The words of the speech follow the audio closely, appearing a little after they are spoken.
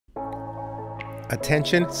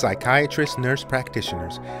Attention psychiatrist nurse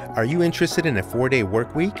practitioners. Are you interested in a 4-day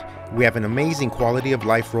work week? We have an amazing quality of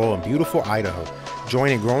life role in beautiful Idaho.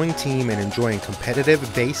 Join a growing team and enjoy a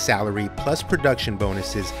competitive base salary plus production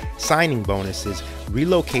bonuses, signing bonuses,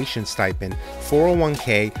 relocation stipend,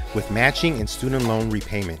 401k with matching and student loan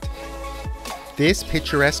repayment. This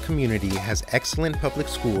picturesque community has excellent public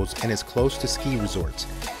schools and is close to ski resorts.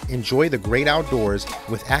 Enjoy the great outdoors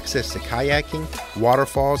with access to kayaking,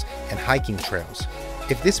 waterfalls, and hiking trails.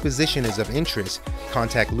 If this position is of interest,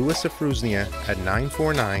 contact Louis Afrouznia at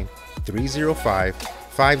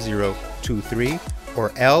 949-305-5023 or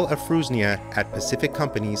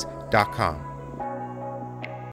lafrouznia@pacificcompanies.com.